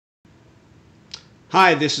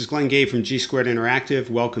Hi, this is Glenn Gay from G Squared Interactive.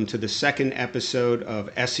 Welcome to the second episode of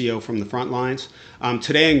SEO from the Front Lines.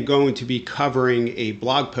 Today I'm going to be covering a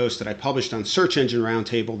blog post that I published on Search Engine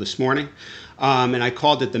Roundtable this morning. And I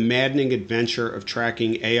called it The Maddening Adventure of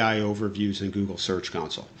Tracking AI Overviews in Google Search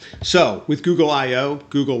Console. So with Google I/O,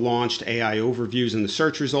 Google launched AI Overviews in the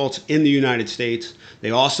search results in the United States.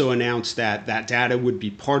 They also announced that that data would be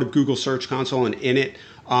part of Google Search Console and in it,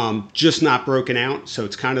 just not broken out. So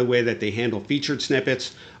it's kind of the way that they handle featured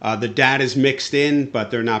snippets. The data is mixed in, but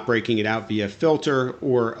they're not breaking it out via filter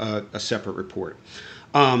or a separate report.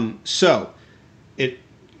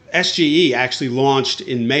 SGE actually launched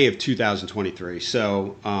in May of 2023,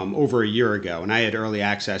 so over a year ago, and I had early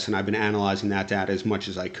access and I've been analyzing that data as much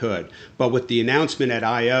as I could. But with the announcement at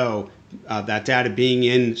I/O, that data being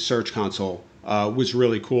in Search Console was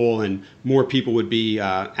really cool, and more people would be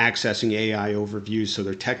accessing AI overviews, so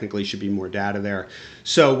there technically should be more data there.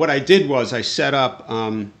 So what I did was I set up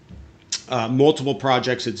multiple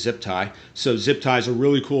projects at ZipTie. So ZipTie is a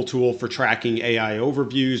really cool tool for tracking AI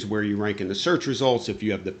overviews, where you rank in the search results. If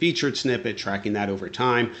you have the featured snippet, tracking that over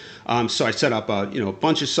time. So I set up a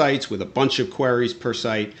bunch of sites with a bunch of queries per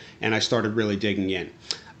site, and I started really digging in.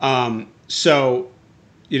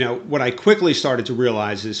 What I quickly started to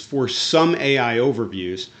realize is for some AI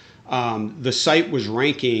overviews, the site was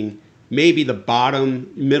ranking maybe the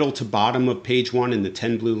middle to bottom of page 1 in the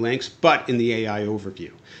 10 blue links, but in the AI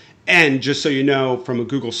overview. And just so you know, from a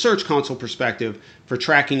Google Search Console perspective, for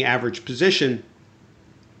tracking average position,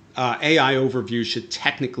 AI overview should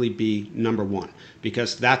technically be number 1,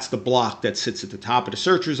 because that's the block that sits at the top of the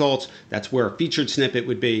search results. That's where a featured snippet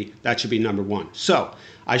would be. That should be number 1. So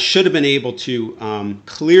I should have been able to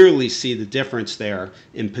clearly see the difference there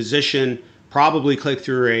in position, probably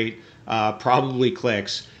click-through rate, probably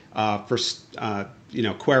clicks for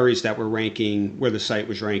queries that were ranking, where the site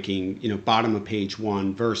was ranking, bottom of page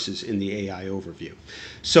 1 versus in the AI overview.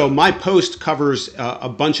 So my post covers a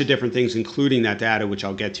bunch of different things, including that data, which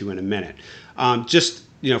I'll get to in a minute.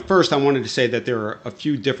 First I wanted to say that there are a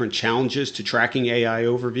few different challenges to tracking AI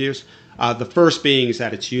overviews. The first being is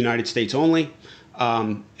that it's United States only.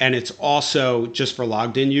 And it's also just for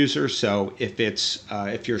logged in users. So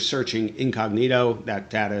if you're searching incognito, that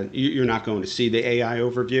data, you're not going to see the AI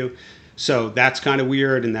overview. So that's kind of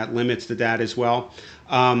weird, and that limits the data as well.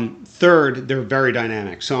 Third, they're very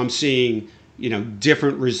dynamic. So I'm seeing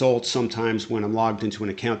different results sometimes when I'm logged into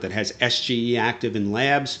an account that has SGE active in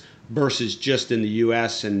labs versus just in the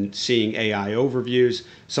US and seeing AI overviews.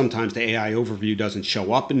 Sometimes the AI overview doesn't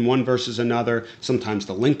show up in one versus another. Sometimes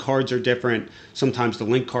the link cards are different. Sometimes the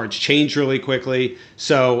link cards change really quickly.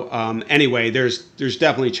 So anyway, there's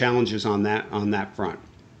definitely challenges on that front.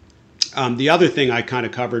 The other thing I kind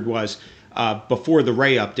of covered was before the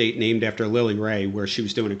Ray update, named after Lily Ray, where she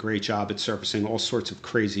was doing a great job at surfacing all sorts of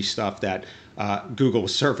crazy stuff that Google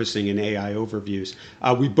was surfacing in AI overviews.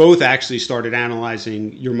 We both actually started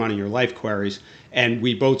analyzing your money, your life queries, and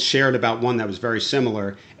we both shared about one that was very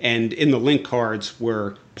similar. And in the link cards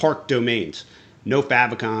were park domains, no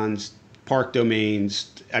favicons, park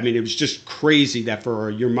domains. I mean, it was just crazy that for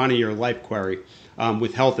your money, your life query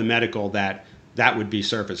with health and medical, that would be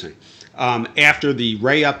surfacing. After the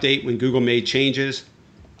Ray update, when Google made changes,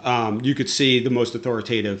 you could see the most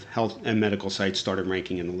authoritative health and medical sites started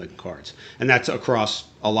ranking in the link cards. And that's across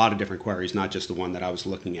a lot of different queries, not just the one that I was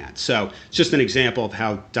looking at. So it's just an example of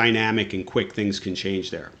how dynamic and quick things can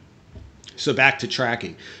change there. So back to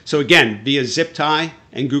tracking. So again, via ZipTie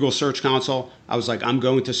and Google Search Console, I was like, I'm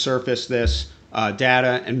going to surface this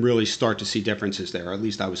data and really start to see differences there, or at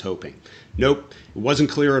least I was hoping. Nope, it wasn't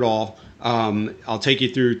clear at all. I'll take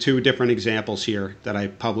you through 2 different examples here that I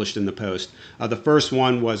published in the post. The first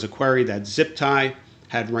one was a query that ZipTie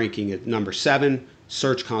had ranking at number 7,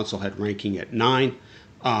 Search Console had ranking at 9,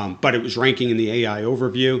 but it was ranking in the AI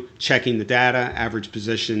overview. Checking the data, average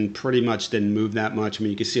position pretty much didn't move that much. I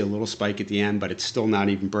mean, you can see a little spike at the end, but it's still not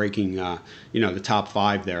even breaking, the top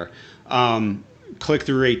 5 there.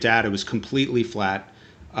 Click-through rate data was completely flat.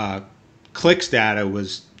 Clicks data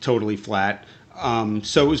was totally flat.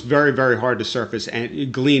 So it was very, very hard to surface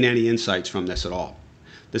and glean any insights from this at all.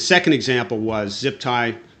 The second example was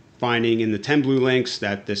ZipTie finding in the 10 blue links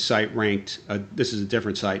that this site ranked, this is a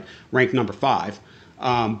different site, ranked number 5,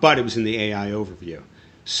 but it was in the AI overview.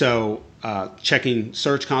 So checking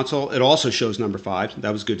Search Console, it also shows number 5.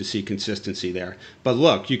 That was good to see consistency there. But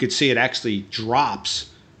look, you could see it actually drops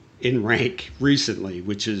in rank recently,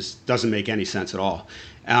 which doesn't make any sense at all.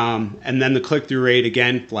 And then the click-through rate,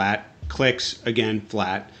 again, flat. Clicks, again,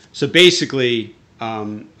 flat. So basically,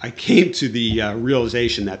 I came to the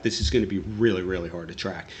realization that this is going to be really, really hard to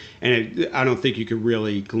track. And I don't think you could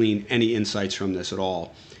really glean any insights from this at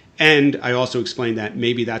all. And I also explained that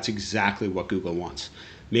maybe that's exactly what Google wants.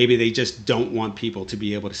 Maybe they just don't want people to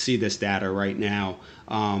be able to see this data right now.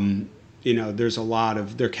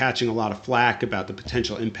 They're catching a lot of flack about the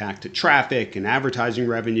potential impact to traffic and advertising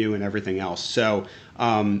revenue and everything else. So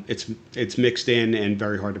it's mixed in and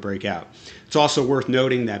very hard to break out. It's also worth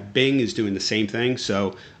noting that Bing is doing the same thing.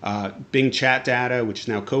 So Bing chat data, which is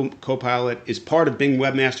now Copilot, is part of Bing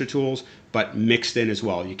Webmaster Tools, but mixed in as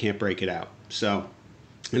well. You can't break it out. So,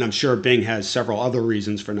 and I'm sure Bing has several other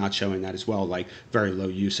reasons for not showing that as well, like very low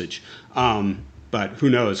usage. But who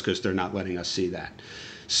knows, because they're not letting us see that.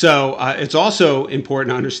 So it's also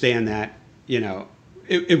important to understand that,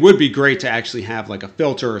 it would be great to actually have like a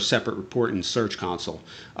filter or a separate report in Search Console.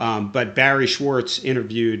 But Barry Schwartz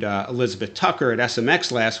interviewed Elizabeth Tucker at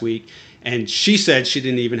SMX last week, and she said she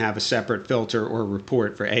didn't even have a separate filter or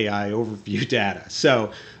report for AI overview data.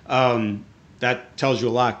 So that tells you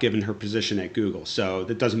a lot given her position at Google. So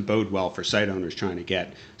that doesn't bode well for site owners trying to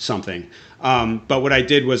get something. But what I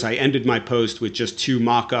did was I ended my post with just two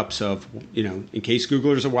mock-ups of, in case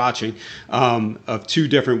Googlers are watching, of two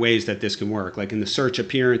different ways that this can work. Like in the search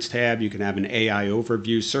appearance tab, you can have an AI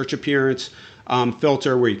overview search appearance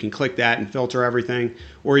filter where you can click that and filter everything.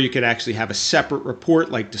 Or you could actually have a separate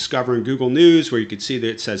report like Discovering Google News where you could see that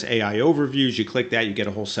it says AI overviews. You click that, you get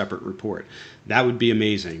a whole separate report. That would be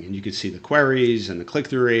amazing. And you could see the queries and the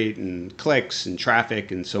click-through rate and clicks and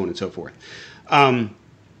traffic and so on and so forth.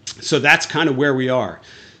 So that's kind of where we are.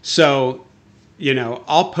 So,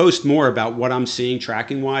 I'll post more about what I'm seeing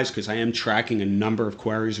tracking-wise because I am tracking a number of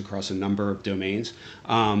queries across a number of domains.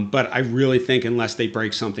 But I really think unless they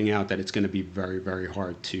break something out that it's going to be very, very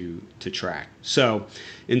hard to track. So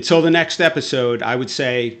until the next episode, I would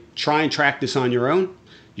say try and track this on your own.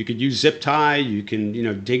 You could use zip tie. You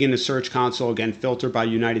can, dig into Search Console, again, filter by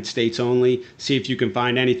United States only, see if you can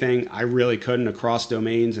find anything. I really couldn't across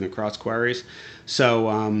domains and across queries. So,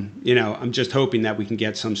 I'm just hoping that we can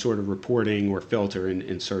get some sort of reporting or filter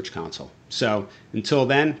in Search Console. So until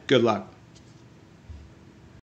then, good luck.